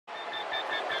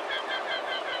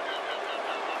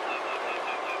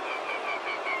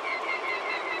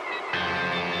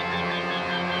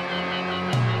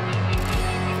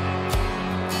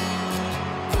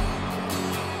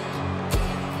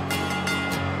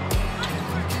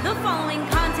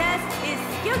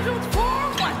scheduled for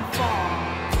one fall,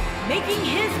 making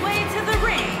his way to the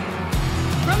ring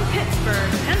from Pittsburgh,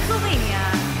 Pennsylvania,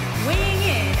 weighing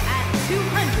in at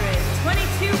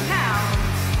 222 pounds,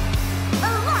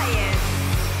 Elias.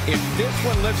 If this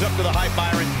one lives up to the hype,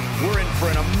 Byron, we're in for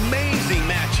an amazing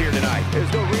match here tonight.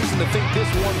 There's no reason to think this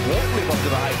one won't live up to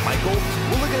the hype, Michael.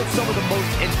 We're looking at some of the most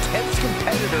intense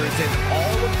competitors in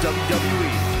all of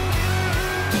WWE.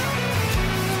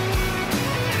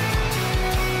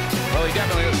 Well, he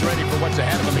definitely looks ready for what's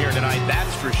ahead of him here tonight,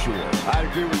 that's for sure. I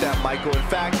agree with that, Michael. In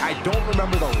fact, I don't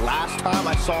remember the last time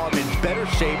I saw him in better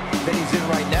shape than he's in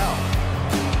right now.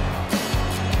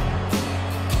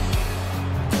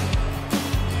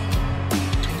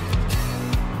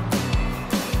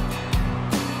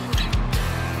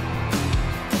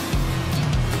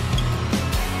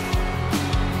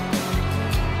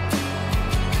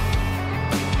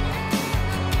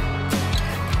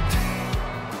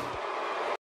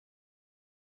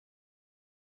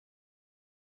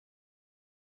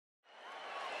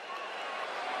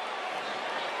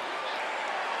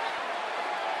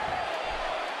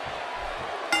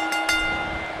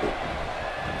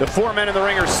 The four men in the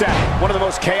ring are set. One of the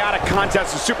most chaotic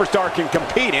contests a superstar can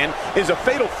compete in is a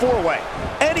fatal four-way.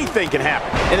 Anything can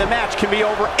happen, and the match can be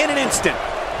over in an instant.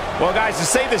 Well, guys, to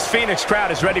say this Phoenix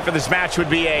crowd is ready for this match would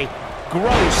be a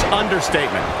gross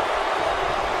understatement.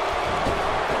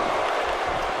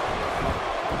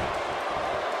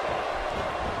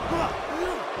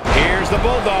 Here's the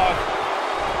Bulldog.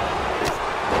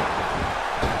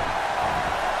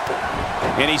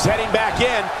 And he's heading back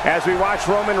in. As we watch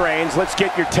Roman Reigns, let's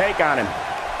get your take on him.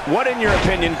 What, in your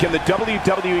opinion, can the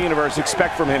WWE Universe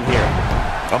expect from him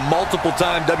here? A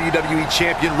multiple-time WWE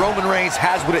champion, Roman Reigns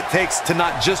has what it takes to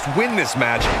not just win this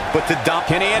match, but to dominate.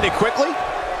 Can he end it quickly?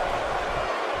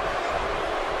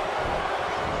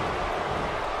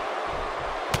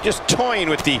 Just toying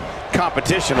with the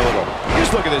competition a little.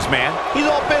 Just look at this man. He's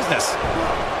all business.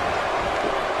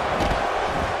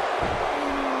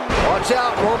 Watch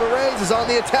out, Roman Reigns is on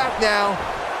the attack now.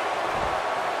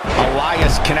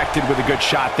 Elias connected with a good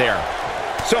shot there.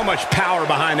 So much power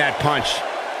behind that punch.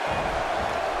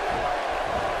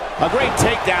 A great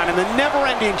takedown in the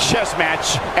never-ending chess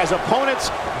match as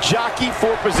opponents jockey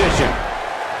for position.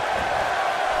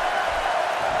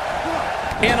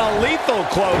 And a lethal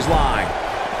clothesline.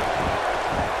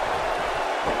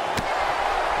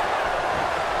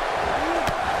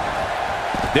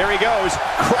 There he goes,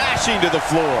 crashing to the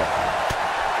floor.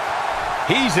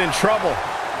 He's in trouble.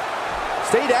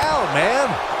 Stay down, man.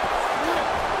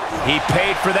 He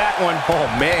paid for that one. Oh,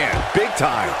 man, big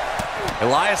time.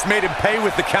 Elias made him pay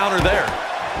with the counter there.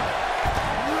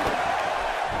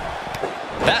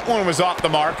 That one was off the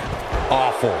mark.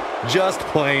 Awful. Just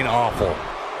plain awful.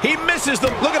 He misses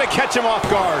them. Look at it, catch him off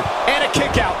guard. And a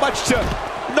kick out, much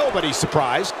to nobody's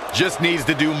surprise. Just needs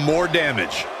to do more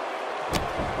damage.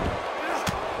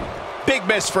 Big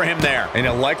miss for him there. And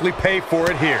he'll likely pay for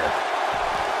it here.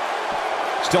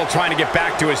 Still trying to get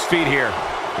back to his feet here.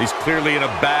 He's clearly in a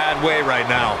bad way right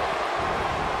now.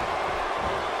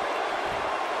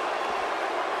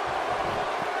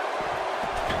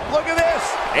 Look at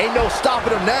this. Ain't no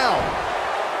stopping him now.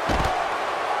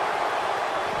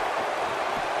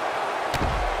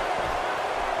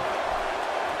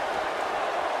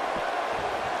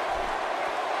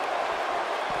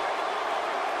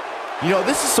 You know,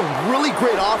 this is some really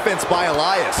great offense by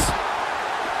Elias.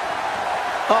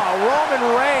 Oh, Roman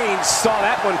Reigns saw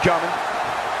that one coming.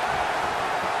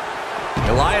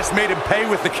 Elias made him pay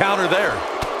with the counter there.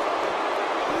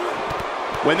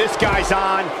 When this guy's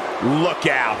on, look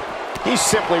out. He's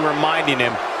simply reminding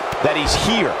him that he's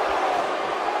here.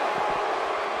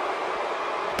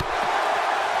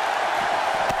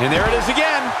 And there it is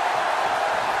again.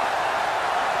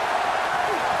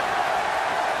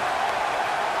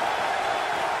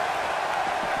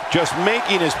 Just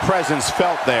making his presence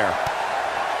felt there.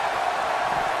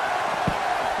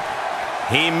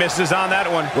 He misses on that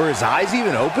one. Were his eyes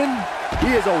even open?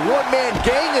 He is a one-man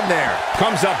gang in there.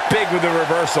 Comes up big with the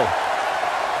reversal.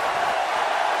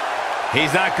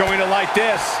 He's not going to like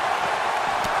this.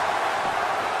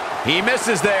 He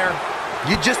misses there.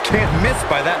 You just can't miss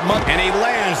by that much. And he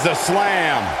lands the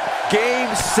slam.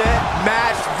 Game, set,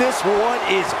 match. This one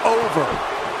is over.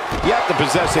 You have to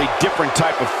possess a different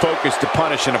type of focus to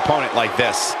punish an opponent like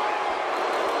this.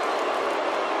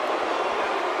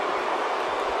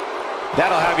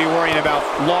 That'll have you worrying about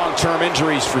long-term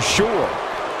injuries for sure.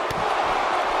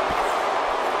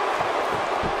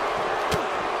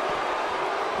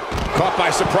 Caught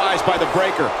by surprise by the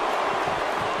breaker.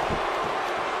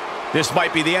 This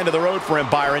might be the end of the road for him,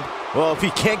 Byron. Well, if he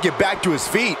can't get back to his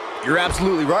feet, you're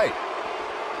absolutely right.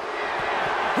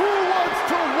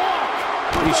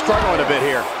 He's struggling a bit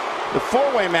here. The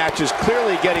four-way match is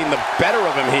clearly getting the better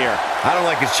of him here. I don't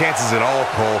like his chances at all,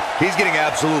 Cole. He's getting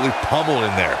absolutely pummeled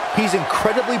in there. He's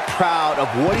incredibly proud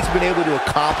of what he's been able to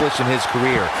accomplish in his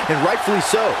career, and rightfully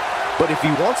so. But if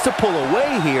he wants to pull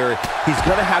away here, he's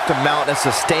going to have to mount a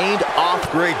sustained off.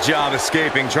 Great job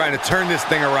escaping, trying to turn this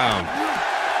thing around.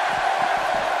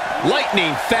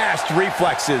 Lightning fast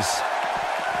reflexes.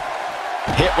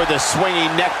 Hit with a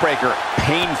swinging neck breaker.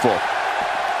 Painful.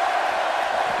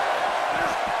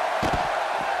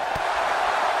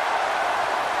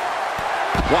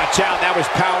 Watch out, that was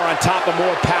power on top of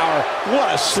more power.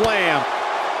 What a slam.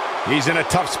 He's in a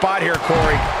tough spot here,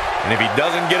 Corey. And if he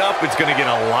doesn't get up, it's going to get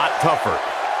a lot tougher.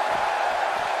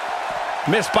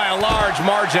 Missed by a large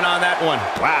margin on that one.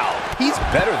 Wow, He's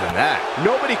better than that.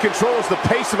 nobody controls the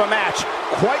pace of a match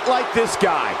quite like this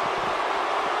guy.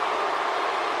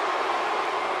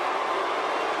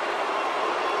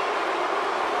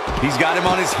 He's got him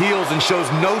on his heels and shows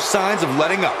no signs of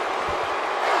letting up.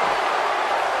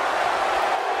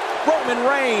 Roman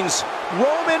Reigns.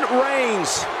 Roman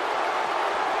Reigns.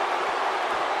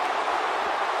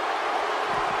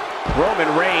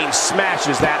 Roman Reigns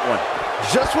smashes that one.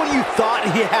 Just when you thought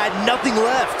he had nothing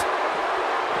left.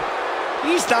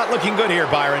 He's not looking good here,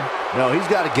 Byron. No, he's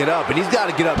got to get up, and he's got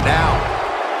to get up now.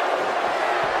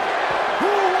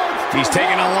 He's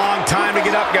taking a long time to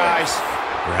get up, guys.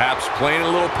 Perhaps playing a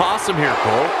little possum here,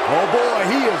 Cole. Oh, boy,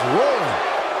 he is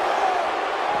rolling.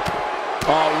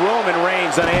 Oh, Roman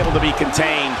Reigns unable to be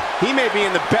contained. He may be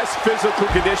in the best physical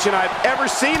condition I've ever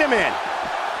seen him in.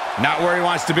 Not where he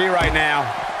wants to be right now.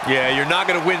 Yeah, you're not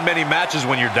going to win many matches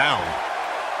when you're down.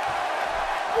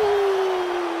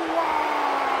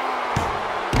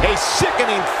 A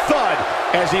sickening thud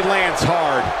as he lands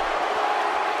hard.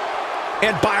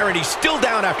 And Byron, he's still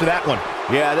down after that one.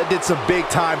 Yeah, that did some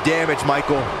big-time damage,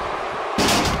 Michael.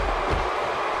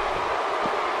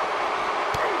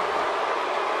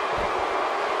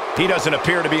 He doesn't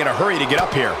appear to be in a hurry to get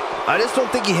up here. I just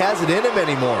don't think he has it in him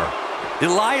anymore.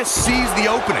 Elias sees the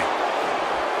opening.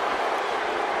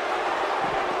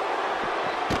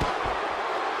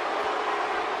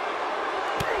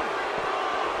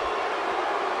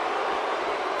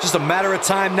 Just a matter of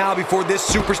time now before this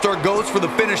superstar goes for the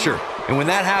finisher. And when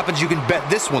that happens, you can bet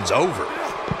this one's over.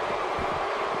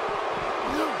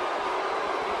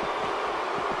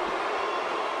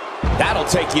 That'll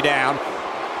take you down.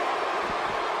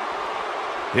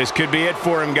 This could be it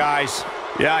for him, guys.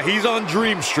 Yeah, he's on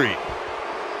Dream Street.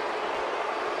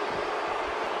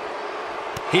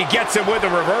 He gets him with a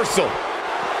reversal.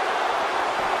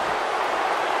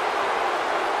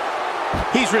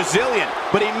 He's resilient,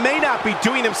 but he may not be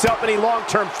doing himself any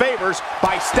long-term favors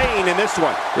by staying in this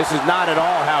one. This is not at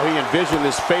all how he envisioned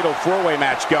this fatal four-way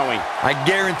match going. I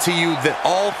guarantee you that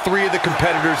all three of the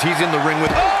competitors he's in the ring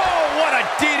with... Oh, what a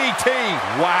DDT!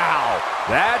 Wow,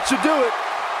 that should do it.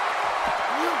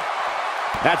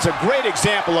 That's a great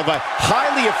example of a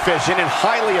highly efficient and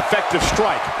highly effective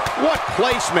strike. What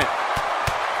placement.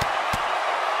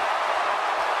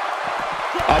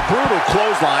 A brutal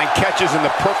clothesline catches in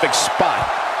the perfect spot.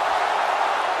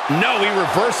 No, he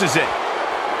reverses it.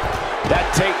 That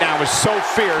takedown was so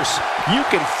fierce, you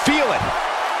can feel it.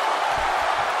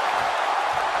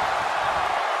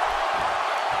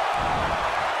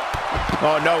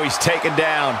 Oh, no, he's taken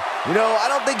down. You know, I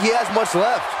don't think he has much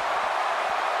left.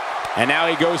 And now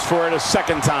he goes for it a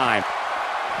second time.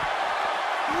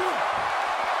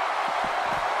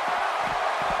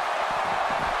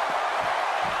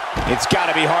 It's got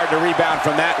to be hard to rebound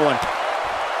from that one.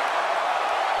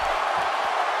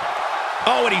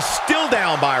 Oh, and he's still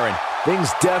down, Byron.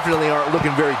 Things definitely aren't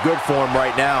looking very good for him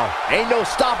right now. Ain't no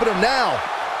stopping him now.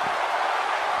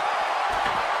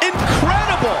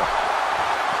 Incredible!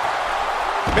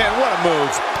 Man, what a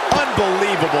move.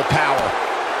 Unbelievable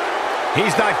power.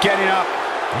 He's not getting up.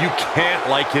 You can't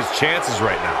like his chances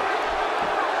right now.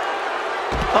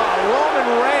 Oh, Roman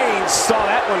Reigns saw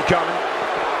that one coming.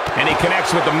 And he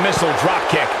connects with the missile drop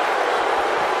kick.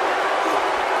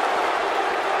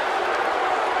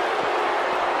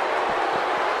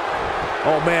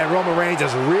 Oh, man, Roman Reigns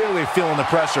is really feeling the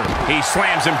pressure. He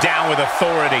slams him down with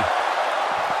authority.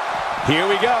 Here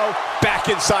we go. Back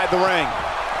inside the ring.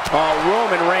 Oh,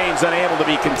 Roman Reigns unable to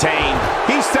be contained.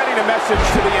 He's sending a message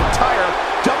to the entire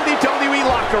WWE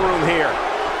locker room here.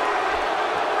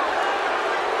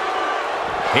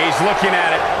 He's looking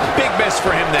at it. Big miss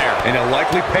for him there. And he'll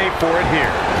likely pay for it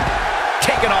here.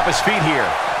 Taken off his feet here.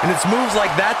 And it's moves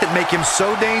like that that make him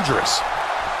so dangerous.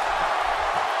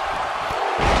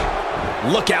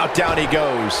 Look out, down he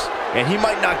goes. And he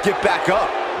might not get back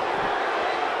up.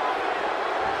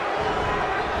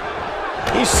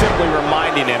 He He's simply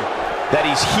reminding him that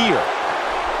he's here.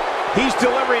 He's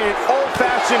delivering an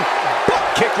old-fashioned butt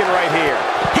kicking right here.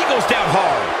 He goes down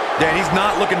hard. Yeah, and he's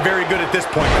not looking very good at this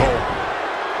point, Cole.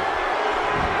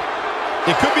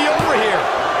 It could be over here.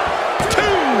 2.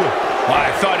 Well,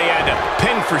 I thought he had to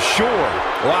pin for sure.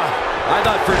 Wow, I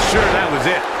thought for sure that was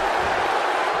it.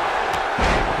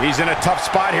 He's in a tough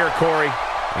spot here, Corey.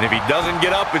 And if he doesn't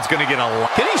get up, it's going to get a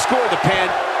lot. Can he score the pin?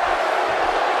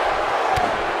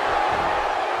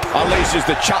 Unleashes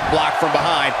the chop block from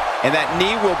behind, and that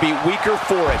knee will be weaker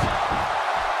for it.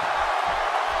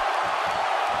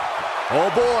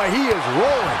 Oh boy, he is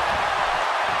rolling.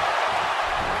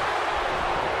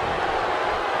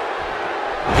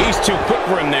 He's too quick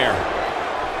for him there.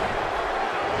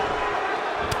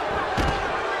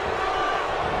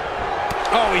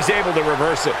 Oh, he's able to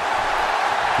reverse it.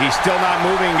 He's still not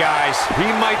moving, guys. He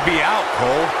might be out,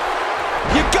 Cole.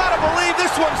 You gotta believe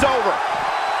this one's over.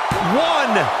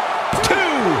 1, 2.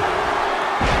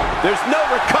 There's no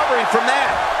recovering from that.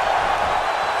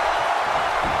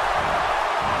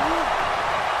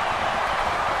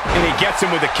 And he gets him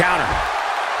with the counter.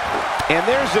 And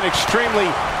there's an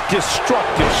extremely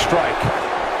destructive strike.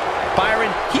 Byron,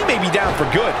 he may be down for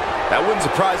good. That wouldn't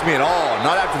surprise me at all,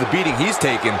 not after the beating he's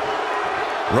taken.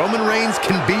 Roman Reigns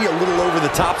can be a little over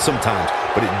the top sometimes,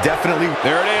 but it definitely...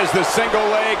 There it is, the single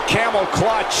leg camel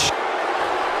clutch.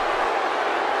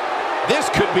 This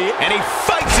could be, and he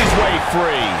fights his way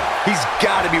free. He's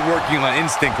got to be working on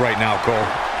instinct right now, Cole.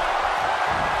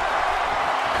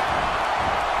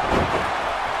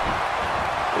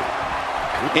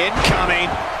 Incoming.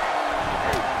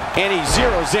 And he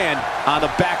zeroes in on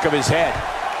the back of his head.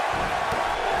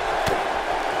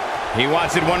 He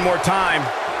wants it one more time.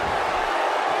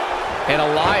 And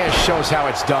Elias shows how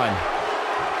it's done.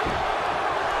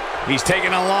 He's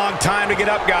taking a long time to get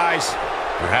up, guys.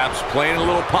 Perhaps playing a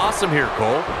little possum here,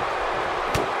 Cole.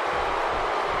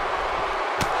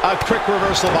 A quick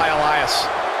reversal by Elias.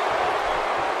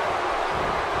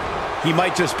 He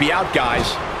might just be out,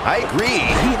 guys. I agree.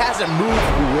 He hasn't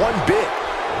moved one bit.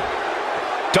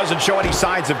 Doesn't show any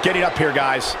signs of getting up here,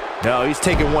 guys. No, he's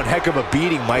taking one heck of a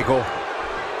beating, Michael.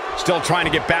 Still trying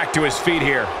to get back to his feet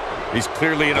here. He's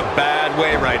clearly in a bad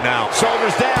way right now.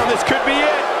 Shoulders down. This could be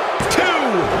it.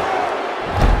 2.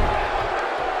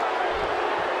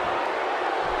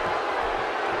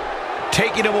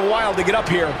 Taking him a while to get up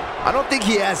here. I don't think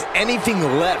he has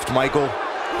anything left, Michael.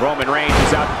 Roman Reigns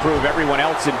is out to prove everyone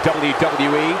else in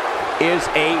WWE is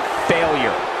a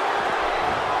failure.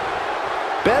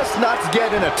 Best not to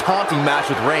get in a taunting match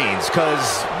with Reigns,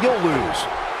 because you'll lose.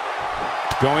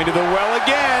 Going to the well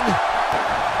again.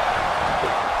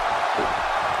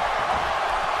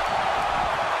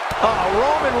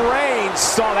 Roman Reigns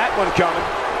saw that one coming.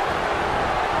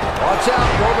 Watch out,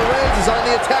 Roman Reigns is on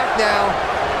the attack now.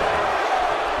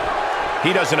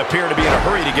 He doesn't appear to be in a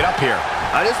hurry to get up here.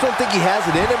 I just don't think he has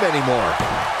it in him anymore.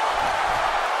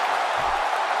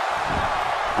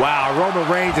 Wow, Roman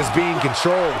Reigns is being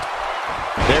controlled.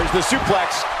 There's the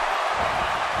suplex.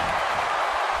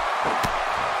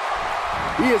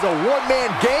 He is a one-man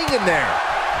gang in there.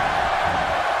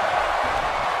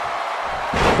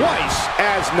 Twice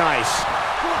as nice.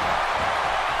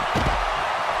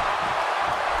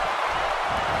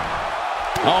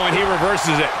 Oh, and he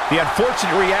reverses it. The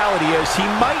unfortunate reality is he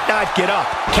might not get up.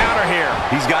 Counter here.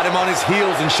 He's got him on his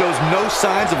heels and shows no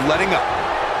signs of letting up.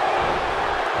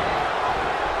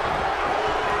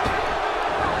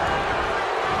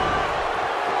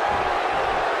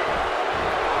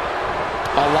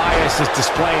 Elias is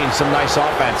displaying some nice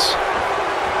offense.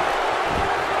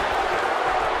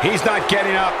 He's not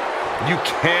getting up. You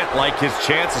can't like his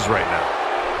chances right now.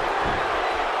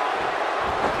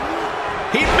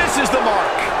 He misses the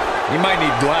mark. He might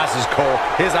need glasses, Cole.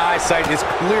 His eyesight is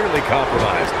clearly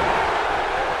compromised.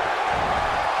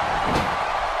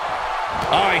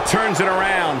 Oh, he turns it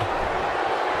around.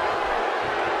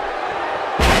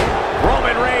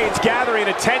 Roman Reigns gathering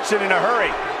attention in a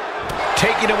hurry.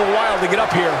 Taking him a while to get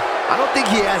up here. I don't think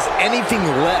he has anything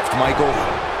left, Michael.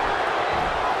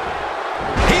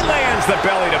 He lands the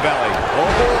belly to belly. Oh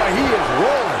boy, he is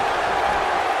rolling.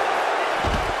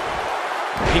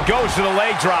 He goes to the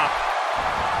leg drop.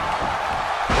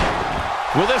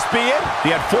 Will this be it?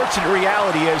 The unfortunate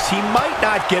reality is he might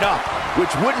not get up.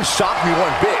 Which wouldn't shock me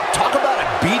one bit. Talk about a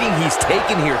beating he's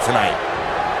taken here tonight.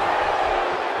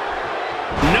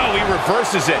 No, he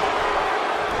reverses it.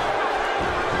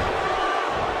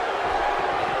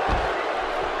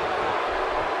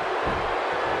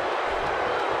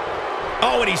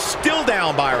 Oh, and he's still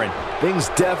down, Byron. Things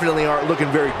definitely aren't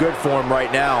looking very good for him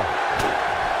right now.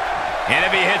 And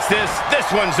if he hits this,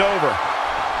 this one's over.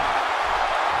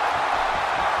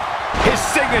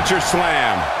 signature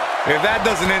slam. If that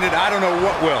doesn't end it, I don't know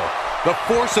what will. The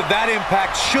force of that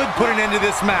impact should put an end to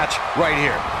this match right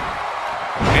here.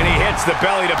 And he hits the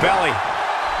belly to belly.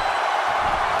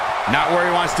 Not where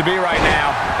he wants to be right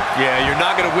now. Yeah, you're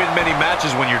not going to win many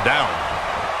matches when you're down.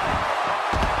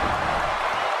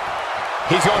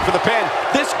 He's going for the pin.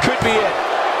 This could be it.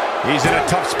 He's in a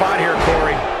tough spot here,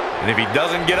 Corey. And if he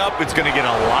doesn't get up, it's going to get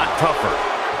a lot tougher.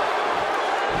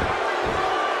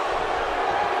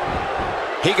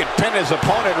 He could pin his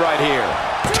opponent right here.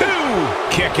 2!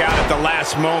 Kick out at the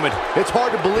last moment. It's hard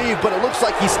to believe, but it looks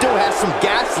like he still has some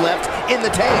gas left in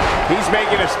the tank. He's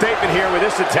making a statement here with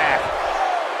this attack.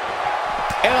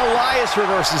 And Elias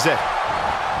reverses it.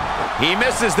 He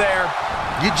misses there.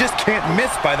 You just can't miss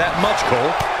by that much,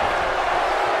 Cole.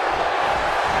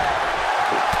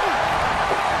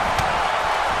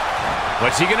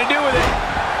 What's he going to do with it?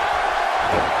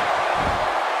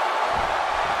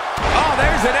 Oh,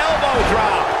 there's an elbow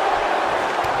drop.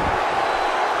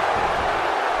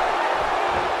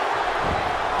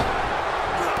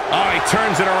 Oh, he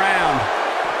turns it around.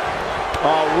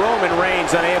 Oh, Roman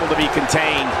Reigns unable to be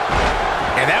contained.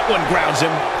 And that one grounds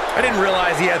him. I didn't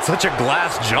realize he had such a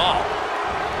glass jaw.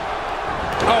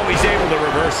 Oh, he's able to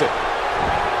reverse it.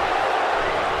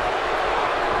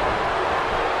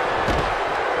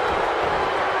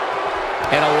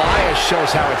 And Elias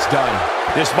shows how it's done.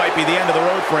 This might be the end of the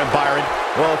road for him, Byron.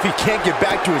 Well, if he can't get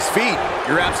back to his feet,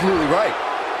 you're absolutely right.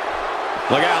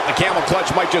 Look out, the camel clutch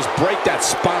might just break that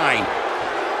spine.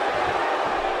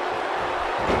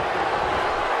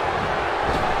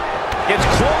 It's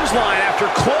clothesline after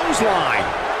clothesline.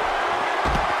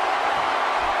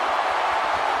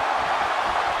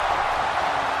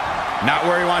 Not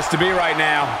where he wants to be right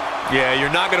now. Yeah,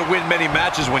 you're not going to win many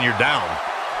matches when you're down.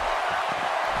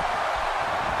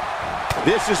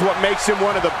 This is what makes him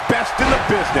one of the best in the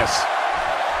business.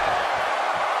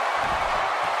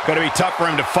 Going to be tough for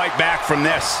him to fight back from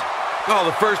this. Oh,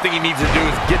 the first thing he needs to do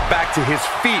is get back to his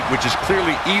feet, which is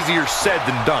clearly easier said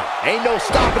than done. Ain't no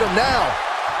stopping him now.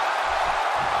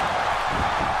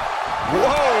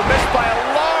 Whoa, missed by a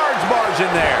large margin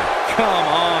there. Come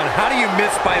on, how do you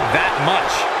miss by that much?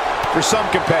 For some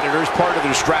competitors, part of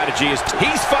their strategy is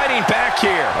he's fighting back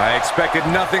here. I expected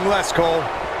nothing less, Cole.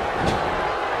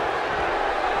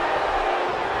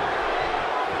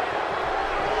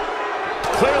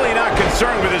 Clearly not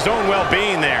concerned with his own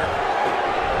well-being there.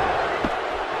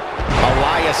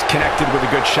 Elias connected with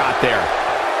a good shot there.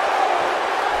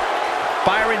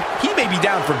 Byron, he may be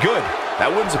down for good. That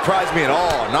wouldn't surprise me at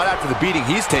all, not after the beating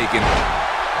he's taken.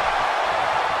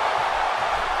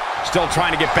 Still trying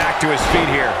to get back to his feet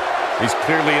here. He's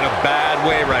clearly in a bad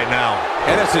way right now.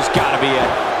 And this has got to be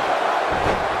it.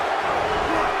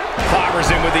 Clobbers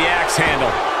him with the axe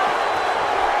handle.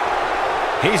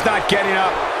 He's not getting up.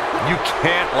 You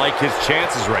can't like his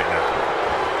chances right now.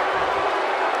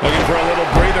 Looking for a little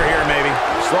breather here, maybe.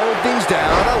 Slowing things down.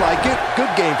 I like it.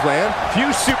 Good game plan. Few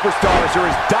superstars are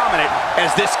as dominant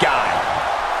as this guy.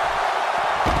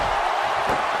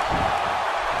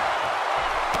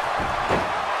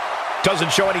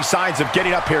 Doesn't show any signs of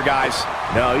getting up here, guys.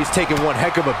 No, he's taking one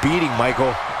heck of a beating,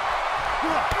 Michael.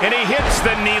 And he hits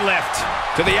the knee lift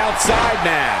to the outside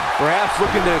now. Perhaps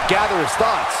looking to gather his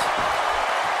thoughts.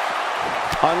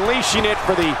 Unleashing it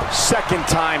for the second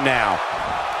time now.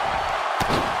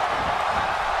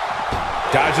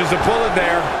 Dodges a bullet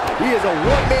there. He is a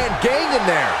one-man gang in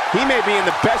there. He may be in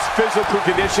the best physical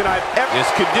condition I've ever...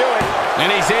 This could do it. And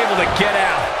he's able to get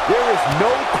out. There is no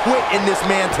quit in this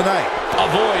man tonight.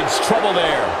 Avoids trouble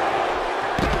there.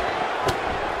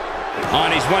 Oh,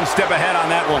 and he's one step ahead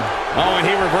on that one. Oh, and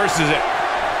he reverses it.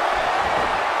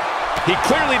 He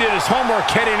clearly did his homework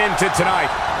heading into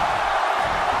tonight.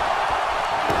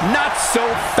 Not so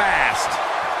fast.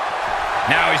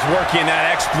 Now he's working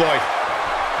that exploit.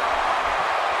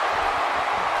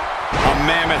 A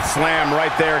mammoth slam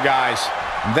right there, guys.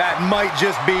 That might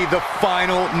just be the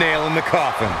final nail in the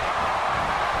coffin.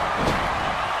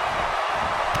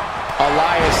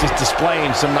 Elias is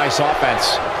displaying some nice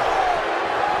offense.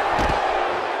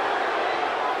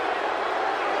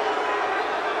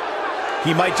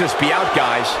 He might just be out,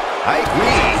 guys. I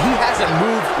agree. He hasn't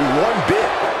moved one bit.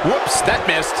 Whoops, that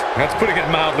missed. That's putting it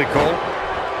mildly, Cole.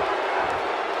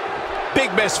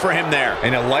 Big miss for him there.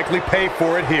 And he'll likely pay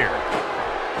for it here.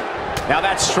 Now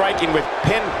that's striking with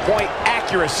pinpoint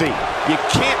accuracy. You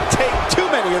can't take too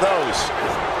many of those.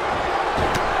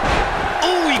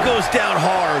 Oh, he goes down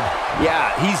hard. Yeah,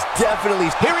 he's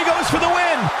definitely... Here he goes for the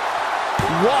win.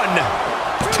 1,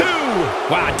 2.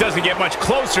 Wow, it doesn't get much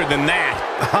closer than that.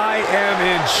 I am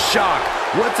in shock.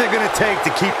 What's it going to take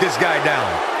to keep this guy down?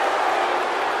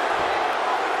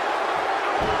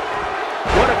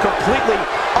 completely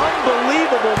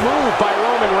unbelievable move by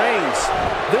Roman Reigns.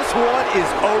 This one is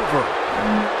over.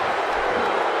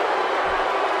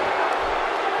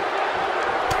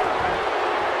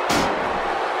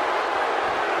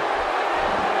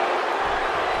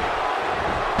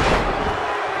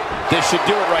 This should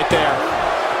do it right there.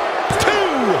 2!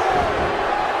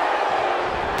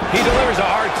 He delivers a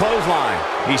hard clothesline.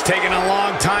 He's taking a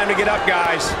long time to get up,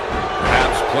 guys.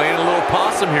 Perhaps playing a little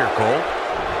possum here, Cole.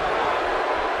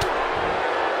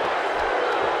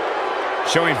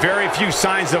 Showing very few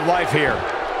signs of life here.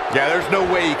 Yeah, there's no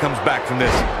way he comes back from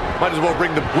this. Might as well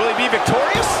bring the... Will he be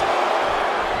victorious?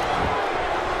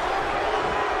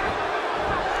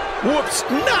 Whoops,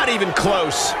 not even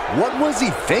close. What was he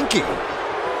thinking?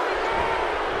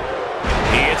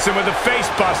 He hits him with a face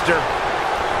buster.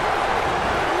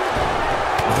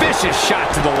 Vicious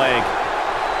shot to the leg.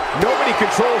 Nobody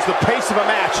controls the pace of a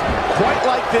match quite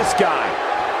like this guy.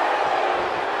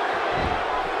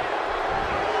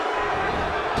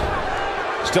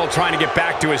 Still trying to get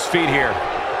back to his feet here.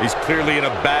 He's clearly in a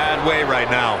bad way right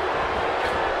now.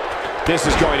 This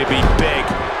is going to be big,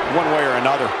 one way or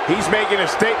another. He's making a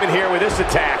statement here with this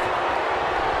attack.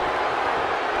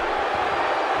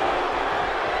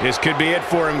 This could be it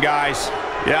for him, guys.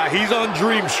 Yeah, he's on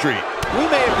Dream Street. We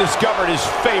may have discovered his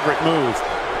favorite move.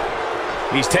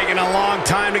 He's taking a long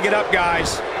time to get up,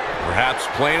 guys. Perhaps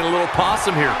playing a little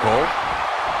possum here, Cole.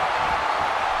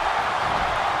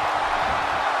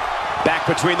 Back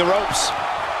between the ropes.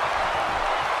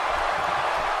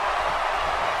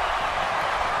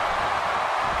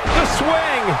 The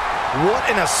swing! What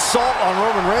an assault on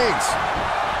Roman Reigns.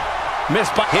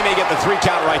 Missed by... He may get the 3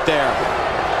 count right there.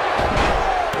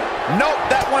 Nope,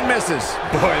 that one misses.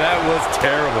 Boy, that was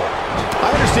terrible. I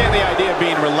understand the idea of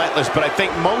being relentless, but I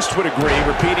think most would agree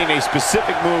repeating a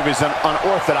specific move is an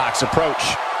unorthodox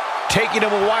approach. Taking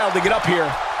him a while to get up here.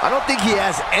 I don't think he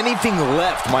has anything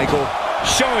left, Michael.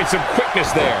 Showing some quickness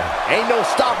there. Ain't no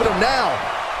stopping him now.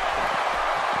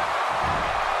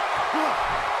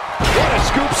 What a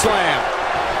scoop slam.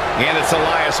 And it's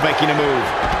Elias making a move.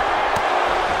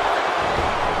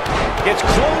 It's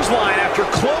clothesline after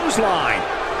clothesline.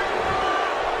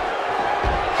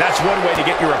 That's one way to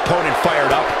get your opponent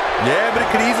fired up. Yeah, but it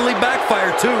could easily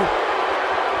backfire too.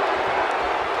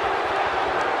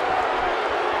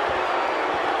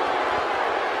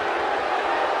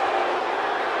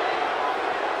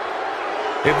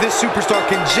 If this superstar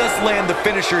can just land the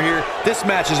finisher here, this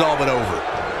match is all but over.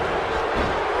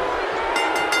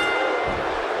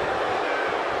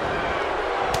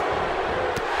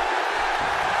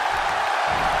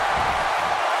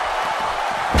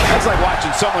 That's like watching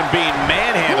someone being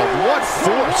manhandled. What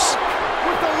force!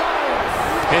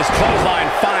 His clothesline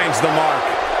finds the mark.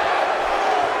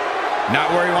 Not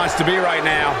where he wants to be right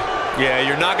now. Yeah,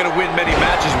 you're not going to win many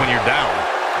matches when you're down.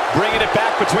 Bringing it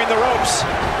back between the ropes.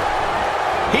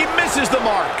 He misses the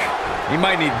mark. He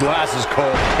might need glasses,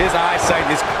 Cole. His eyesight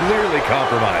is clearly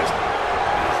compromised.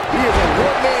 He is a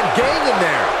one-man gang in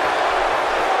there.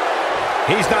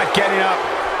 He's not getting up.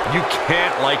 You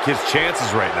can't like his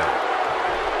chances right now.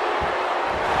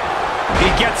 He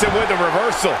gets him with a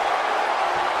reversal.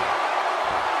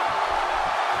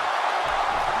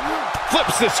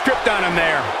 Flips the script on him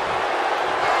there.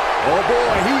 Oh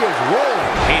boy, he is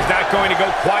rolling. He's not going to go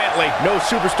quietly. No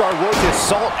superstar worth his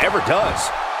salt ever does.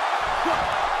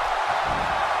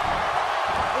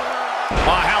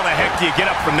 Oh, how the heck do you get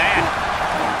up from that?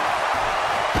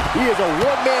 He is a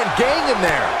one-man gang in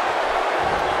there.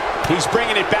 He's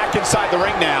bringing it back inside the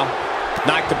ring now.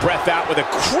 Knocked the breath out with a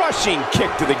crushing kick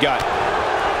to the gut.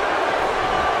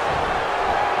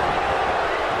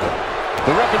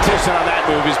 The repetition on that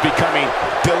move is becoming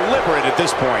deliberate at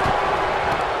this point.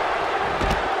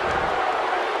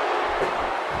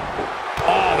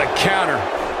 Oh, the counter.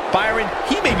 Byron,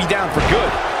 he may be down for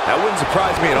good. That wouldn't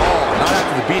surprise me at all, not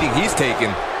after the beating he's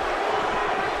taken.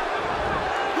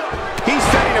 He's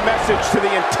sending a message to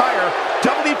the entire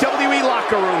WWE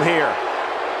locker room here.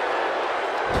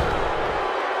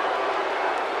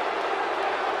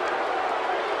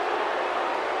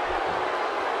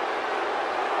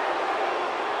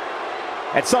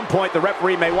 At some point, the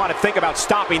referee may want to think about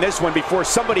stopping this one before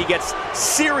somebody gets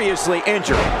seriously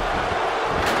injured.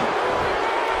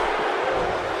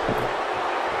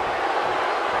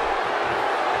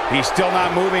 He's still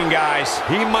not moving, guys.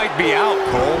 He might be out,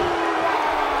 Cole.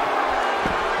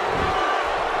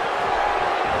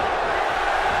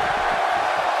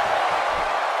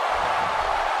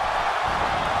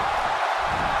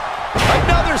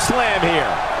 Another slam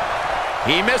here.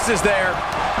 He misses there.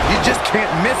 You just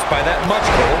can't miss by that much,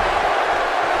 Cole.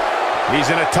 He's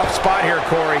in a tough spot here,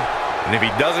 Corey. And if he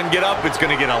doesn't get up, it's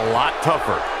going to get a lot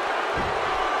tougher.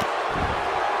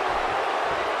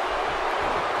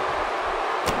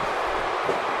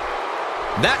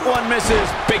 That one misses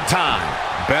big time.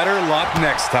 Better luck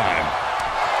next time.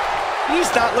 He's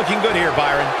not looking good here,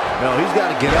 Byron. No, he's got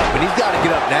to get up, and he's got to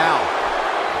get up now.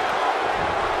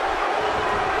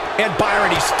 And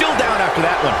Byron, he's still down after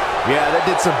that one. Yeah, that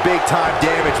did some big-time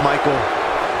damage, Michael.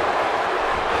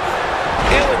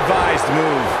 Ill-advised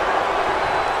move.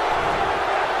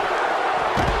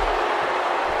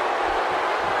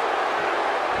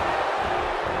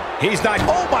 He's not...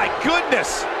 Oh, my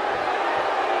goodness!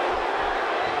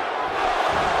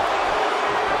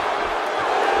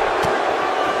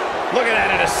 Looking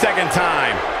at it a second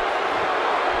time.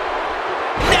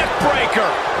 Neck breaker.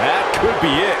 That could be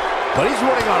it. But he's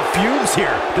running on fumes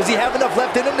here. Does he have enough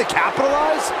left in him to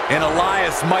capitalize? And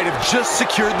Elias might have just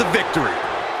secured the victory.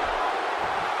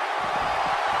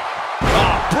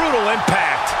 Oh, brutal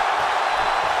impact.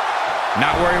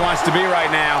 Not where he wants to be right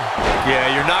now.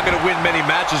 Yeah, you're not going to win many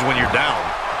matches when you're down.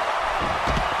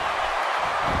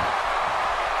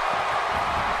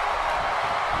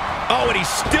 Oh, and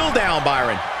he's still down,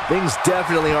 Byron. Things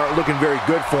definitely aren't looking very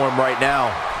good for him right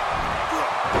now.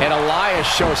 And Elias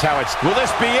shows how it's... Will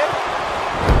this be it?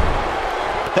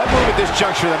 That move at this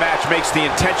juncture of the match makes the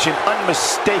intention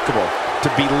unmistakable to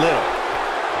belittle.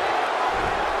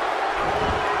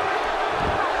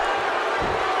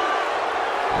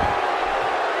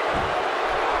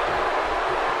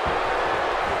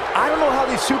 I don't know how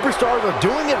these superstars are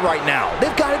doing it right now.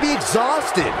 They've got to be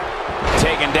exhausted.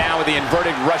 Taken down with the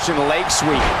inverted Russian leg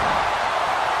sweep.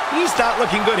 He's not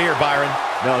looking good here, Byron.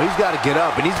 No, he's got to get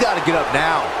up, and he's got to get up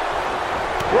now.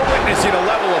 We're witnessing a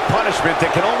level of punishment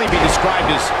that can only be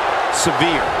described as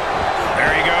severe.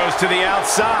 There he goes to the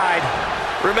outside.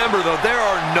 Remember, though, there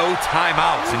are no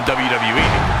timeouts in WWE.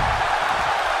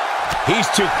 He's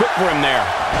too quick for him there,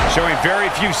 showing very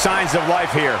few signs of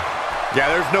life here. Yeah,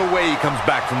 there's no way he comes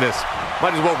back from this.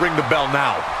 Might as well ring the bell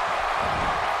now.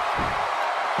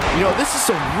 You know, this is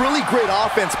some really great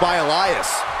offense by Elias.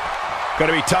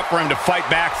 Going to be tough for him to fight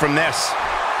back from this.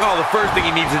 Oh, the first thing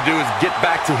he needs to do is get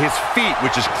back to his feet,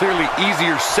 which is clearly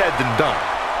easier said than done.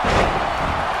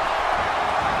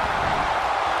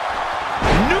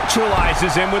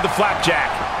 Neutralizes him with the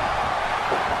flapjack.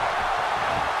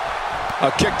 A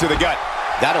kick to the gut.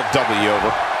 That'll double you over.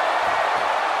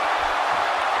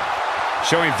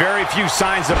 Showing very few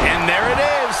signs of... And there it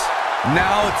is.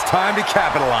 Now it's time to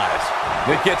capitalize.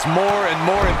 It gets more and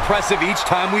more impressive each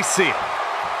time we see it.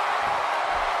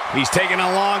 He's taking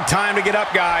a long time to get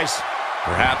up, guys.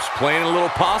 Perhaps playing a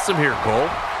little possum here, Cole.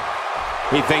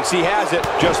 He thinks he has it,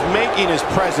 just making his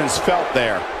presence felt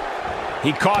there.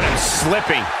 He caught him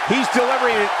slipping. He's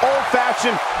delivering an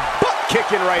old-fashioned butt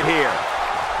kicking right here.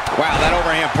 Wow, that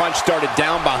overhand punch started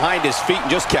down behind his feet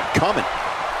and just kept coming.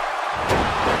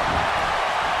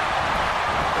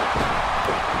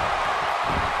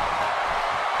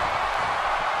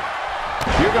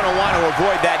 You're going to want to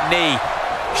avoid that knee.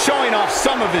 Showing off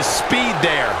some of his speed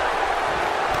there.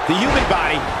 The human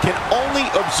body can only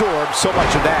absorb so much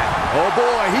of that. Oh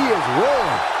boy, he is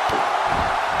rolling.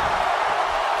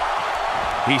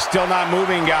 He's still not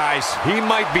moving, guys. He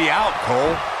might be out,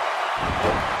 Cole.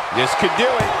 This could do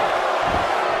it.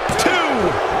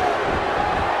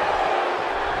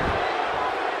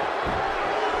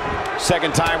 2.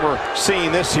 Second time we're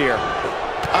seeing this here.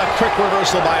 A quick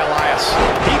reversal by Elias.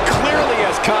 He clearly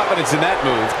has confidence in that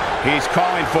move. He's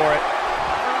calling for it.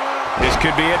 This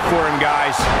could be it for him,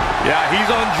 guys. Yeah, he's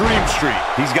on Dream Street.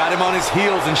 He's got him on his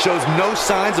heels and shows no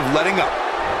signs of letting up.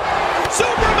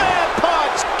 Superman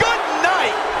punch! Good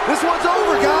night! This one's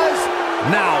over, guys.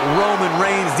 Now Roman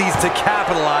Reigns needs to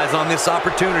capitalize on this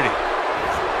opportunity.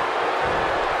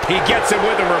 He gets it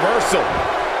with a reversal.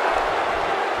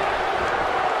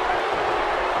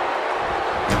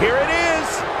 Here it is.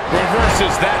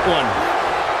 Reverses that one.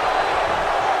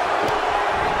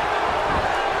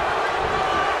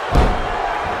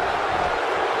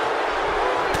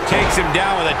 Takes him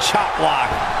down with a chop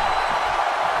block.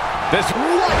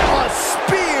 What a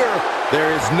spear!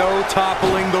 There is no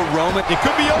toppling the Roman. It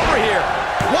could be over here.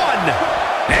 1.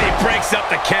 And he breaks up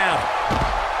the count.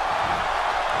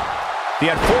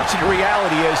 The unfortunate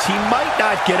reality is he might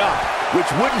not get up. Which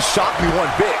wouldn't shock me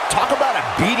one bit. Talk about a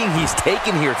beating he's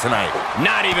taken here tonight.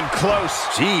 Not even close.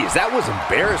 Jeez, that was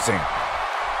embarrassing.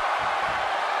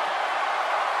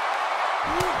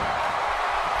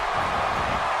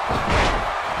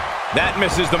 That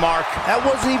misses the mark. That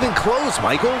wasn't even close,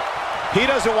 Michael. He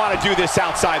doesn't want to do this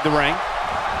outside the ring.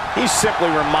 He's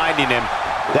simply reminding him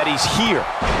that he's here.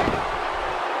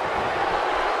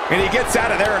 And he gets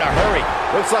out of there in a hurry.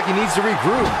 Looks like he needs to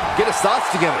regroup, get his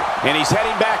thoughts together. And he's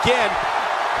heading back in.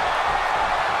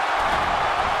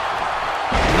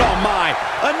 Oh my,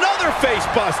 another face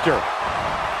buster.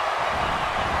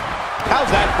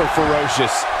 How's that for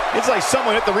ferocious? It's like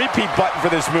someone hit the repeat button for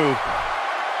this move.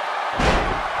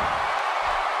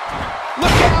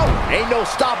 Look out! Ain't no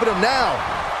stopping him now.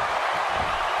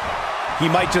 He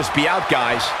might just be out,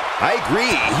 guys. I agree,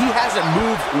 he hasn't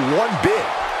moved one bit.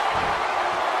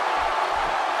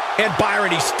 And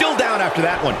Byron, he's still down after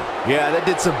that one. Yeah, that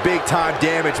did some big time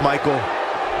damage, Michael.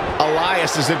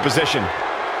 Elias is in position.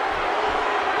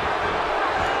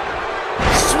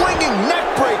 Swinging neck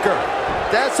breaker.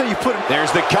 That's how you put it. There's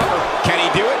the cover. Can he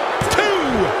do it? 2!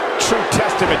 True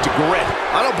testament to grit.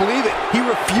 I don't believe it. He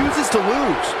refuses to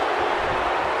lose.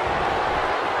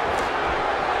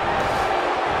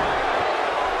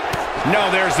 No,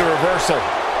 there's the reversal.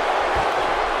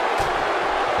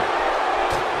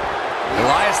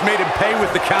 Elias made him pay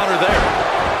with the counter there.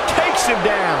 Takes him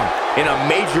down. In a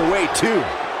major way, too.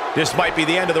 This might be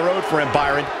the end of the road for him,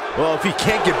 Byron. Well, if he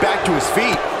can't get back to his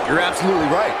feet, you're absolutely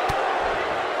right.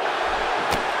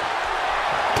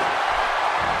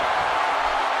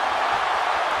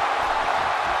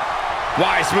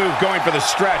 Wise move going for the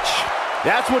stretch.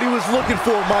 That's what he was looking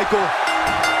for, Michael.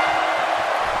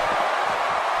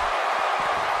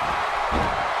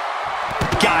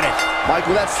 Got it.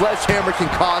 Michael, that sledgehammer can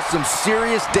cause some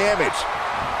serious damage.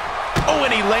 Oh, and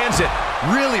he lands it.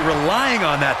 Really relying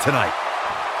on that tonight.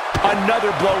 Another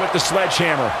blow with the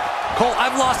sledgehammer. Cole,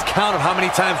 I've lost count of how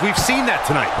many times we've seen that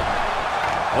tonight.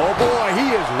 Oh boy, he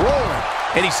is rolling.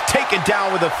 And he's taken down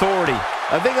with authority.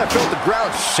 I think I felt the ground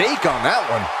shake on that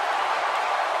one.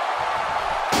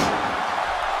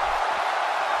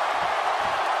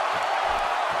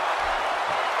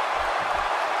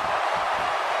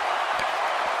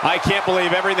 I can't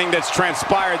believe everything that's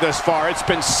transpired thus far. It's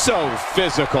been so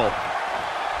physical.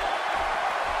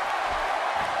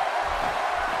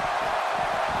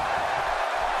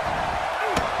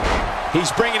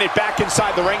 He's bringing it back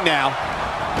inside the ring now.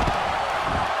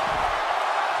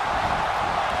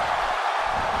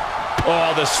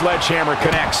 Oh, the sledgehammer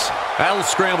connects. That'll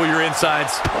scramble your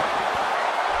insides.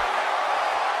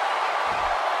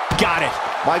 Got it.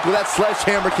 Michael, that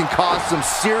sledgehammer can cause some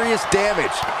serious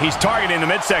damage. He's targeting the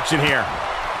midsection here.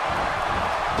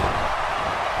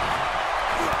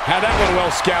 Had that one well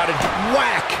scouted.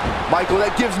 Whack! Michael,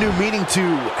 that gives new meaning to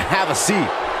have a seat.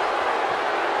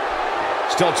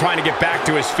 Still trying to get back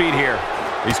to his feet here.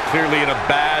 He's clearly in a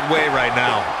bad way right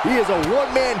now. He is a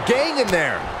one-man gang in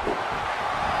there.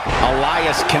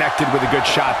 Elias connected with a good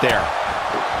shot there.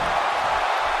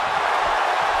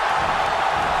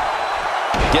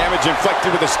 Damage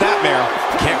inflicted with a snapmare.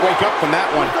 Can't wake up from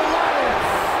that one.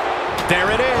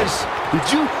 There it is. Did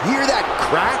you hear that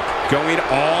crack? Going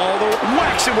all the way.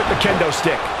 Whacks it with the kendo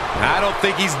stick. I don't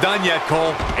think he's done yet,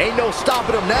 Cole. Ain't no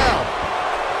stopping him now.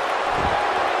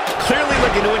 Clearly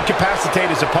looking to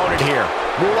incapacitate his opponent here.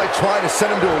 More like trying to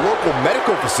send him to a local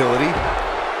medical facility.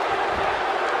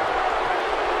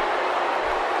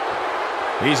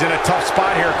 He's in a tough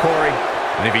spot here, Corey.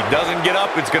 And if he doesn't get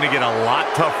up, it's going to get a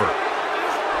lot tougher.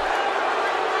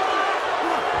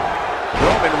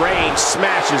 Roman Reigns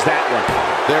smashes that one.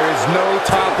 There is no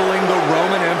toppling the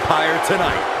Roman Empire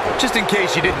tonight. Just in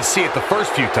case you didn't see it the first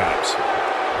few times.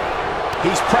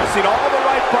 He's pressing all the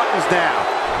right buttons now.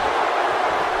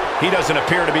 He doesn't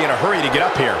appear to be in a hurry to get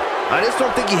up here. I just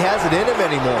don't think he has it in him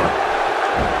anymore.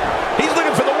 He's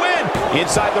looking for the win.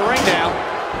 Inside the ring now.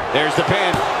 There's the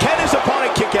pin. Can his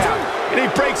opponent kick out? And he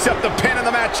breaks up the pin and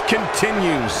the match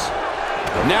continues.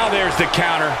 Now there's the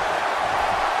counter.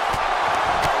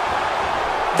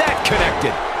 That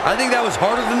connected. I think that was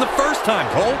harder than the first time,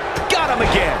 Cole. Got him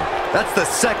again. That's the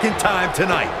second time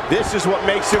tonight. This is what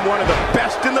makes him one of the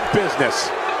best in the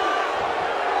business.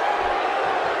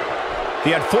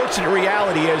 The unfortunate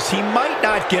reality is he might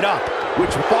not get up,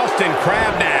 which Boston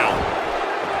Crab now.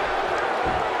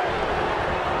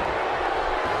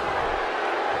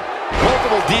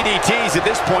 Multiple DDTs at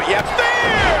this point. Yep,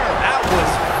 there! That was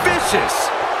vicious.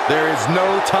 There is no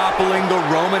toppling the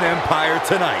Roman Empire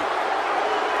tonight.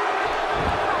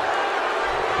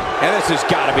 And this has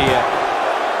got to be it.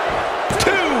 2!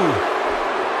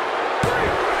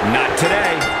 Not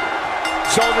today.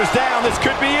 Shoulders down, this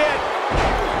could be it.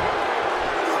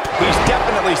 He's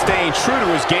definitely staying true to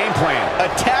his game plan.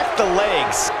 Attack the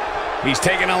legs. He's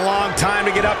taking a long time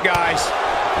to get up, guys.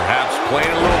 Perhaps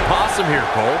playing a little possum here,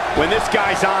 Cole. When this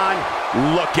guy's on,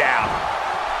 look out.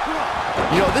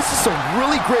 You know, this is some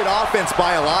really great offense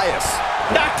by Elias.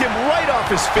 Knocked him right off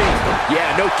his feet.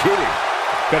 Yeah, no kidding.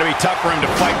 Gonna be tough for him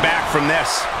to fight back from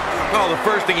this. Well, the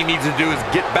first thing he needs to do is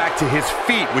get back to his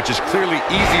feet, which is clearly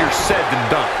easier said than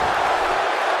done.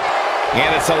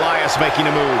 And it's Elias making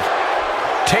a move.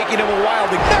 Taking him a while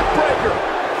to neckbreaker.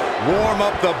 Warm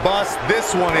up the bus.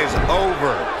 This one is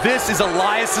over. This is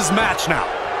Elias's match now.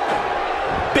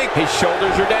 His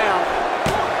shoulders are down.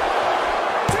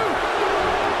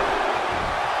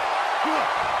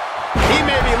 He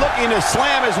may be looking to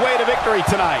slam his way to victory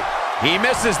tonight. He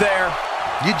misses there.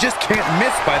 You just can't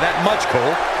miss by that much,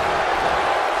 Cole.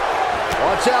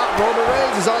 Watch out, Roman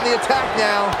Reigns is on the attack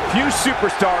now. Few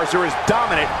superstars are as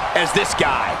dominant as this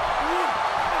guy.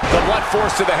 The blunt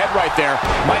force to the head right there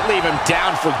might leave him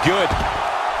down for good.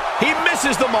 He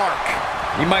misses the mark.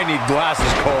 He might need glasses,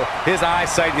 Cole. His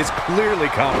eyesight is clearly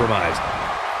compromised.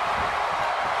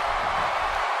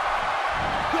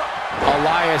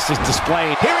 Elias is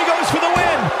displaying. Here he goes for the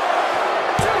win.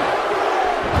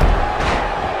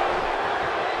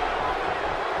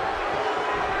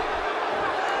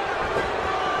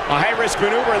 A high-risk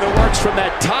maneuver in the works from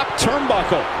that top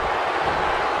turnbuckle.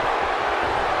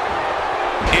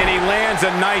 And he lands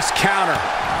a nice counter.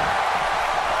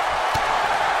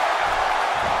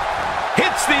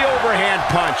 Hits the overhand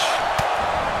punch.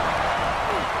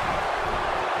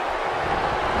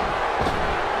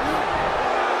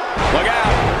 Look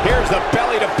out. Here's the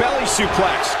belly-to-belly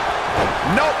suplex.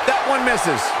 Nope, that one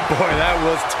misses. Boy, that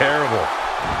was terrible.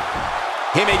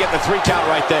 He may get the 3 count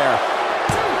right there.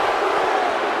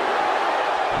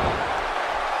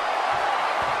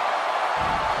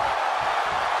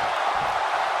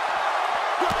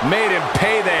 Made him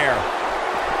pay there.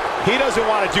 He doesn't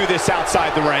want to do this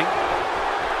outside the ring.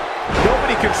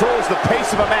 Nobody controls the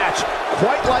pace of a match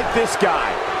quite like this guy.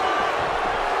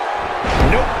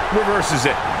 Nope, reverses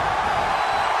it.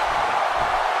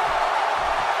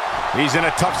 He's in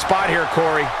a tough spot here,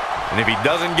 Corey. And if he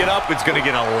doesn't get up, it's going to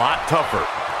get a lot tougher.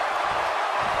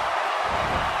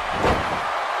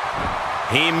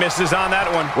 He misses on that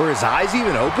one. Were his eyes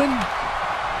even open?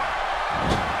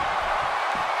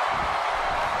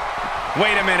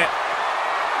 Wait a minute.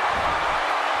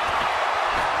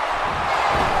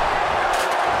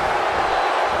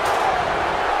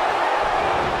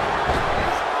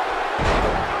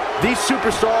 These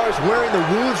superstars wearing the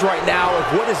wounds right now of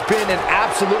what has been an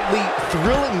absolutely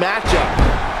thrilling matchup.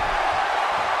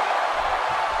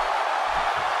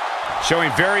 Showing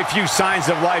very few signs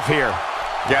of life here.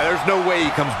 Yeah, there's no way he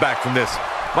comes back from this.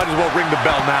 Might as well ring the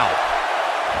bell now.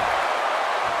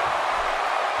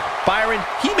 Byron,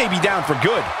 he may be down for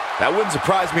good. That wouldn't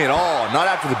surprise me at all, not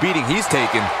after the beating he's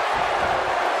taken.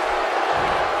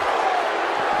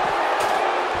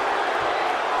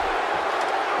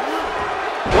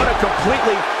 What a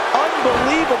completely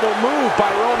unbelievable move by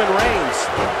Roman Reigns.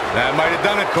 That might have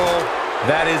done it, Cole.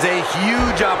 That is a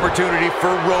huge opportunity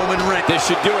for Roman Reigns. This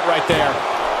should do it right there.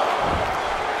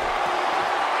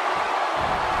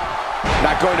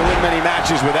 Not going to win many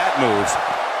matches with that move.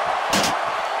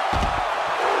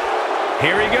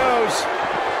 Here he goes.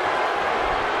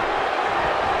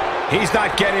 He's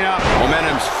not getting up.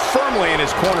 Momentum's firmly in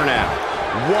his corner now.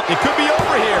 It could be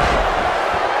over here.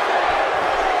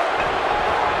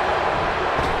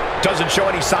 Doesn't show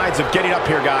any signs of getting up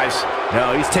here, guys.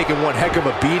 No, he's taking one heck of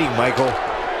a beating, Michael.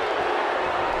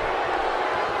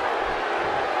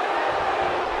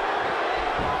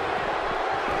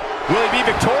 Will he be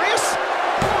victorious?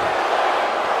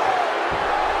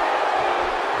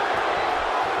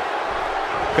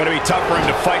 Going to be tough for him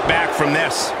to fight back from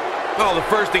this. Well, the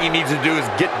first thing he needs to do is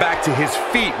get back to his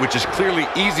feet, which is clearly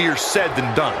easier said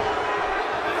than done.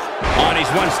 Oh, and he's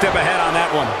one step ahead on that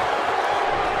one.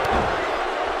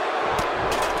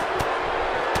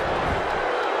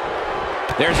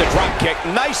 There's a drop kick.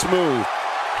 Nice move.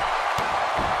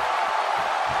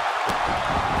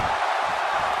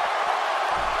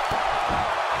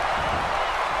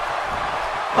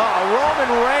 Oh,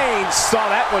 Roman Reigns saw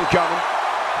that one coming.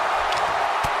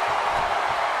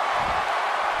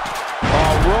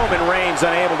 Roman Reigns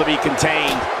unable to be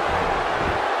contained.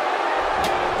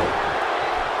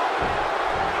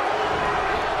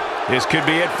 This could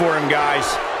be it for him, guys.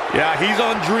 Yeah, he's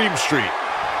on Dream Street.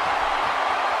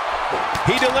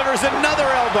 He delivers another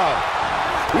elbow.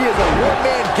 He is a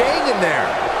one-man gang in there.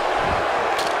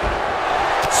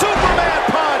 Superman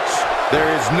punch. There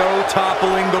is no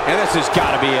toppling the... And this has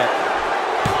got to be it.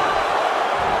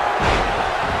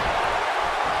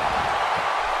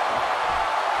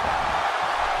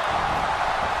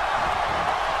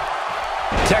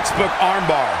 Textbook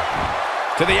armbar.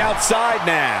 To the outside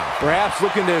now. Perhaps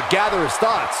looking to gather his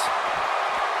thoughts.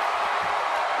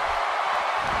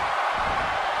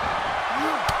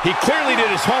 He clearly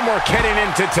did his homework heading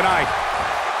into tonight.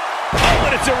 Oh,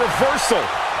 and it's a reversal.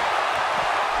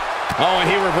 Oh, and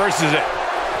he reverses it.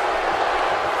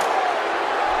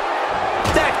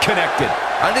 That connected.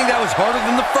 I think that was harder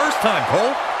than the first time,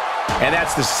 Cole. And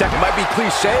that's the second. Might be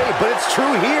cliche, but it's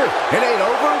true here. It ain't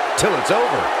over till it's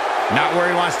over. Not where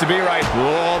he wants to be right.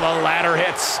 Whoa, the ladder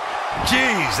hits.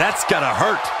 Jeez, that's gotta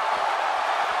hurt.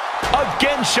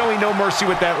 Again showing no mercy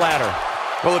with that ladder.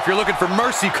 Well, if you're looking for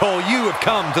mercy, Cole, you have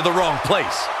come to the wrong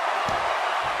place.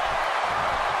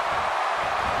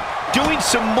 Doing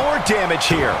some more damage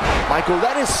here. Michael,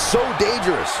 that is so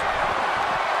dangerous.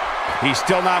 He's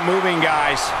still not moving,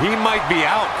 guys. He might be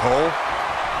out, Cole.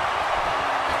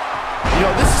 You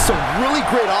know, this is some really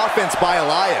great offense by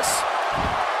Elias.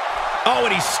 Oh,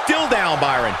 and he's still down,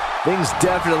 Byron. Things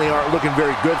definitely aren't looking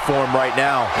very good for him right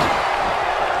now.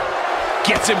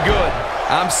 Gets him good.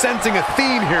 I'm sensing a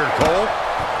theme here, Cole.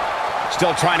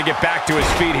 Still trying to get back to his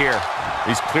feet here.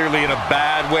 He's clearly in a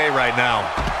bad way right now.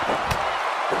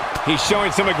 He's showing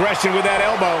some aggression with that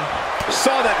elbow.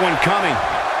 Saw that one coming.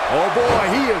 Oh boy,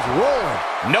 he is rolling.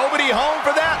 Nobody home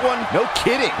for that one. No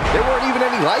kidding. There weren't even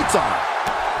any lights on.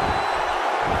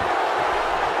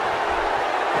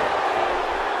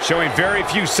 Showing very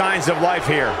few signs of life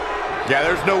here. Yeah,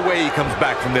 there's no way he comes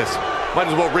back from this. Might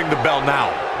as well ring the bell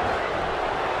now.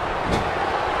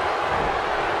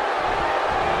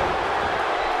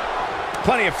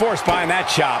 Plenty of force behind that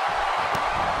chop.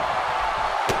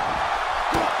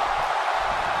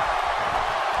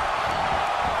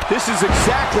 This is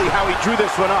exactly how he drew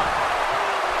this one up.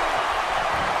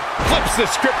 Flips the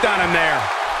script on him there.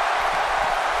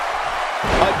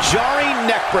 A jarring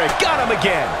neck break. Got him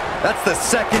again. That's the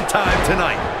second time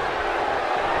tonight.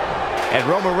 And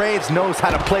Roman Reigns knows how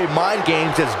to play mind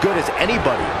games as good as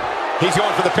anybody. He's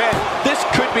going for the pin. This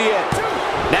could be it.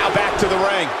 Now back to the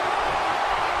ring.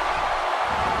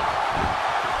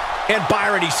 And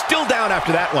Byron, he's still down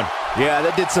after that one. Yeah,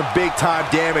 that did some big-time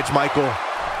damage, Michael.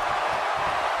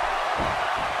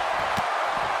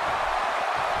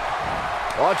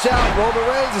 Watch out, Roman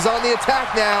Reigns is on the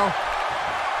attack now.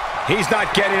 He's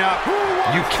not getting up.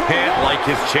 You can't like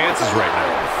his chances right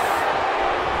now.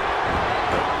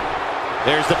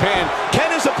 There's the pin.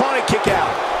 Can his opponent kick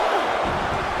out?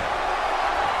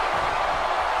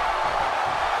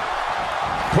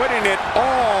 Putting it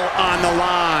all on the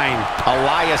line.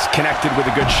 Elias connected with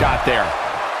a good shot there.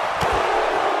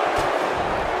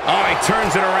 Oh, he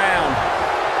turns it around.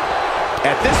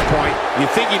 At this point, you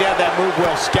think he'd have that move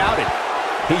well scouted.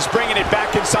 He's bringing it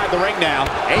back inside the ring now.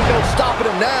 Ain't no stopping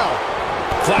him now.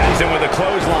 Flattens him with a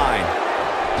clothesline.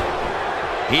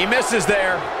 He misses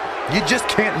there. You just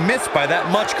can't miss by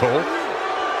that much, Cole.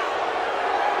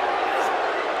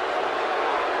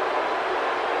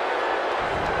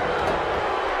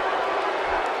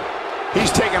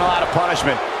 He's taking a lot of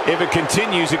punishment. If it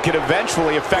continues, it could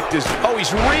eventually affect his... Oh,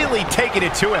 he's really taking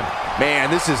it to him. Man,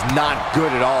 this is not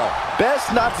good at all.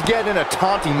 Best not to get in a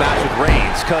taunting match with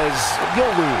Reigns, because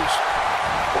you'll lose.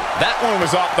 That one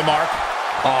was off the mark.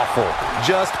 Awful.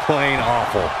 Just plain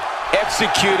awful.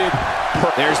 Executed.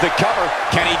 There's the cover.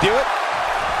 Can he do it?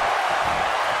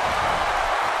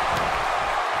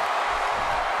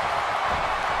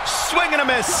 Swing and a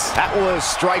miss. That was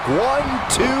strike 1,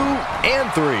 2,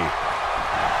 and 3.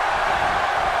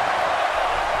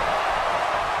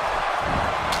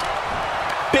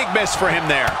 Big miss for him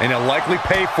there. And he'll likely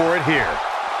pay for it here.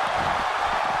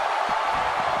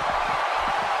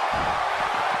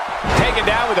 Taken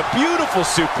down with a beautiful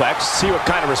suplex. See what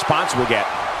kind of response we get.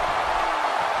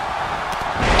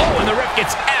 Oh, and the ref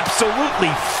gets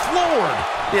absolutely floored.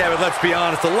 Yeah, but let's be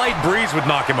honest, a light breeze would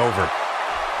knock him over.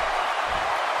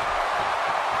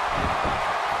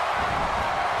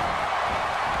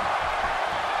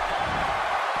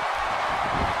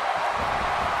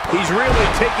 He's really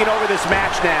taking over this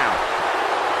match now.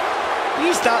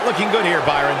 He's not looking good here,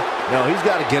 Byron. No, he's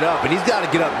got to get up, and he's got to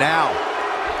get up now.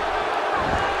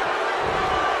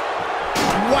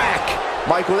 Whack!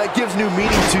 Michael, that gives new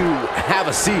meaning to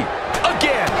have a seat.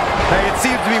 Again! Hey, it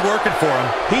seems to be working for him.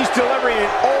 He's delivering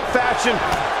an old-fashioned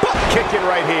butt kicking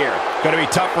right here. Going to be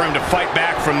tough for him to fight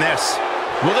back from this.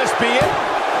 Will this be it?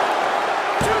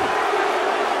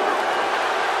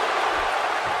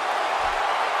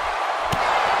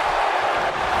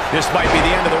 This might be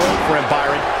the end of the road for him,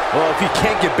 Byron. Well, if he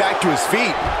can't get back to his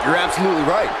feet, you're absolutely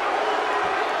right.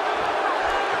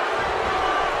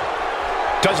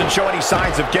 Doesn't show any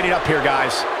signs of getting up here,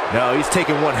 guys. No, he's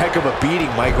taking one heck of a beating,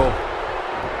 Michael.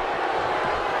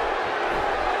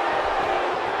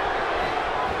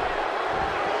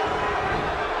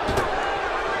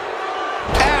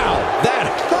 Ow, that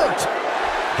hurt.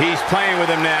 He's playing with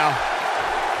him now.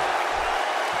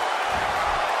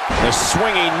 The The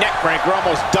swinging neck breaker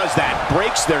almost does that.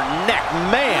 Breaks their neck.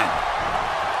 Man.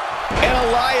 And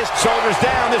Elias shoulders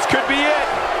down. This could be it.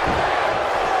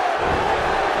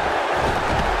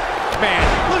 Man,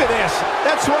 look at this.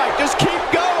 That's right. Just keep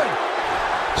going.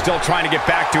 Still trying to get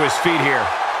back to his feet here.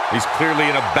 He's clearly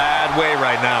in a bad way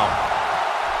right now.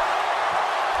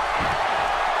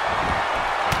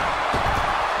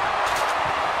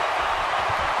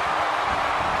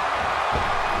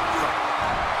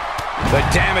 The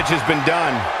damage has been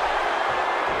done.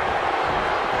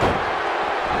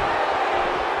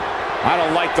 I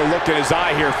don't like the look in his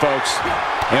eye here, folks.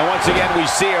 And once again, we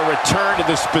see a return to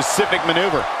the specific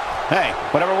maneuver. Hey,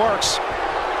 whatever works.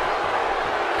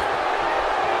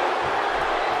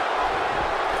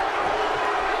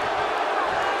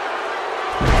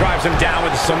 Drives him down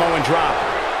with a Samoan drop.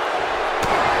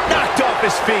 Knocked off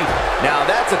his feet. Now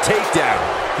that's a takedown.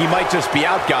 He might just be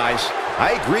out, guys.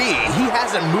 I agree. He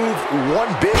hasn't moved one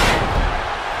bit.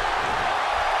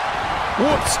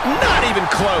 Whoops, not even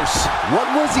close. What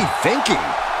was he thinking?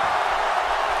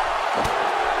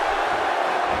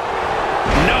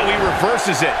 No, he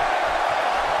reverses it.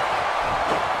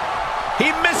 He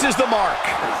misses the mark.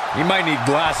 He might need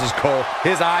glasses, Cole.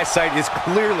 His eyesight is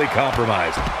clearly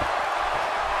compromised.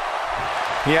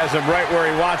 He has him right where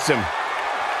he wants him.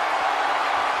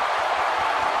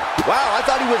 Wow, I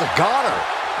thought he was a goner.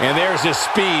 And there's his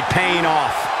speed paying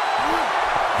off.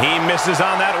 He misses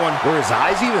on that one. Were his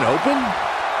eyes even open?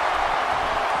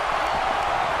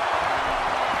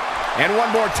 And one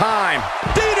more time.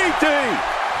 DDT!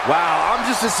 Wow, I'm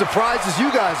just as surprised as you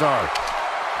guys are.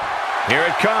 Here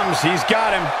it comes. He's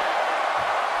got him.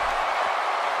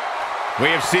 We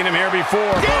have seen him here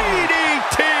before.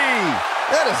 DDT!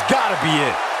 That has got to be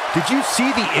it. Did you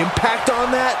see the impact on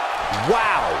that?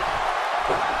 Wow.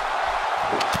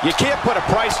 You can't put a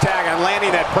price tag on landing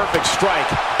that perfect strike.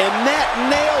 And that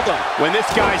nailed him. When this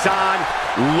guy's on,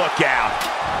 look out.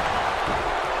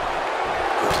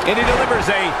 And he delivers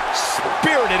a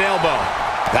spirited elbow.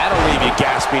 That'll leave you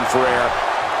gasping for air.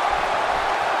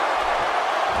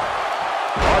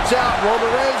 Watch out, Roman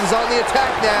Reigns is on the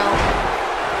attack now.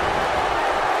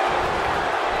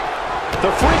 The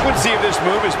frequency of this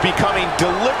move is becoming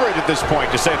deliberate at this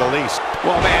point, to say the least.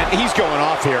 Well, man, he's going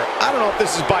off here. I don't know if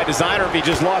this is by design or if he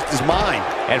just lost his mind.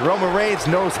 And Roman Reigns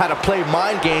knows how to play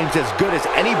mind games as good as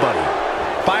anybody.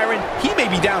 Byron, he may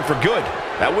be down for good.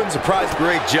 That wouldn't surprise.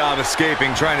 Great job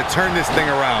escaping, trying to turn this thing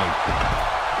around.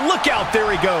 Look out, there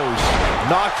he goes.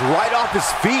 Knocked right off his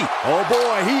feet. Oh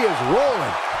boy, he is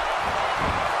rolling.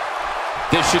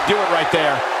 This should do it right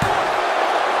there.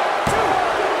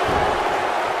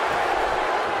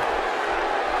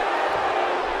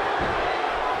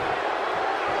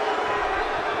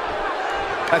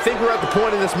 I think we're at the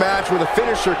point in this match where the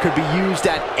finisher could be used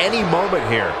at any moment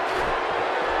here.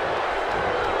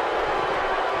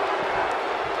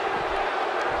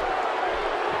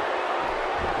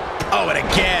 Oh, and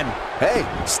again. Hey,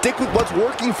 stick with what's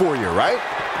working for you, right?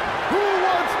 Who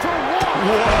wants to walk?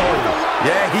 Whoa.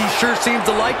 Yeah, he sure seems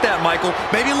to like that, Michael.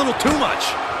 Maybe a little too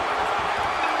much.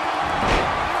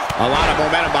 A lot of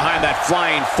momentum behind that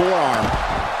flying forearm.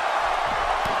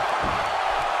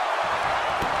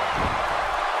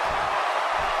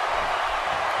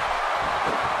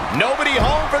 Nobody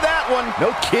home for that one.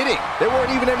 No kidding. There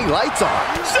weren't even any lights on.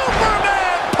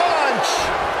 Superman punch!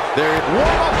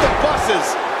 Warm up the buses.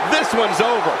 This one's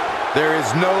over. There is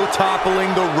no toppling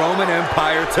the Roman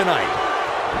Empire tonight.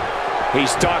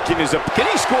 He's talking his... Can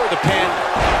he score the pin?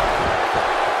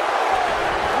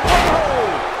 Oh!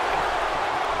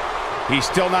 He's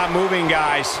still not moving,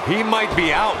 guys. He might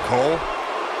be out, Cole.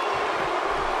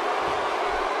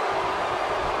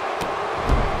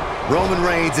 Roman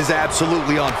Reigns is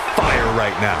absolutely on fire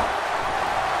right now.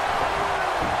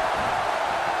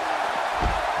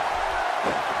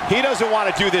 He doesn't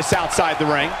want to do this outside the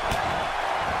ring.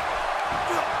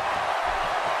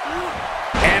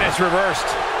 And it's reversed.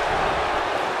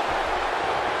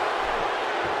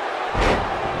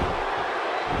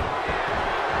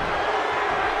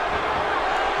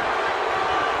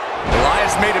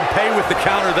 Elias made him pay with the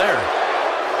counter there.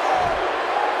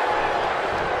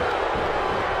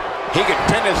 He could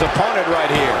pin his opponent right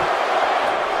here.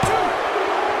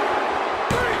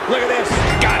 Look at this.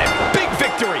 Got it. Big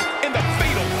victory in the